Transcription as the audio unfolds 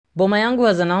Boma Yangu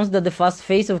has announced that the first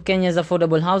phase of Kenya's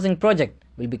affordable housing project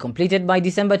will be completed by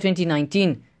December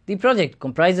 2019. The project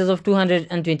comprises of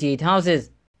 228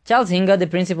 houses. Charles Hinga, the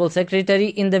Principal Secretary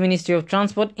in the Ministry of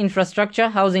Transport, Infrastructure,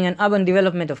 Housing and Urban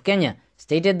Development of Kenya,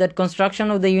 stated that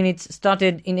construction of the units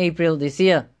started in April this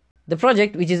year. The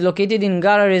project, which is located in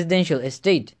Ngara Residential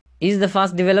Estate, is the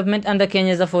first development under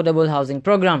Kenya's affordable housing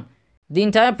program. The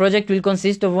entire project will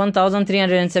consist of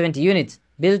 1,370 units,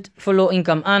 built for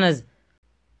low-income earners.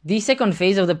 The second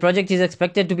phase of the project is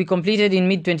expected to be completed in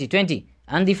mid-2020,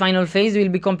 and the final phase will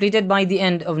be completed by the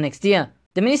end of next year.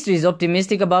 The ministry is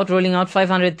optimistic about rolling out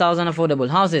 500,000 affordable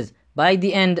houses by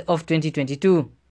the end of 2022.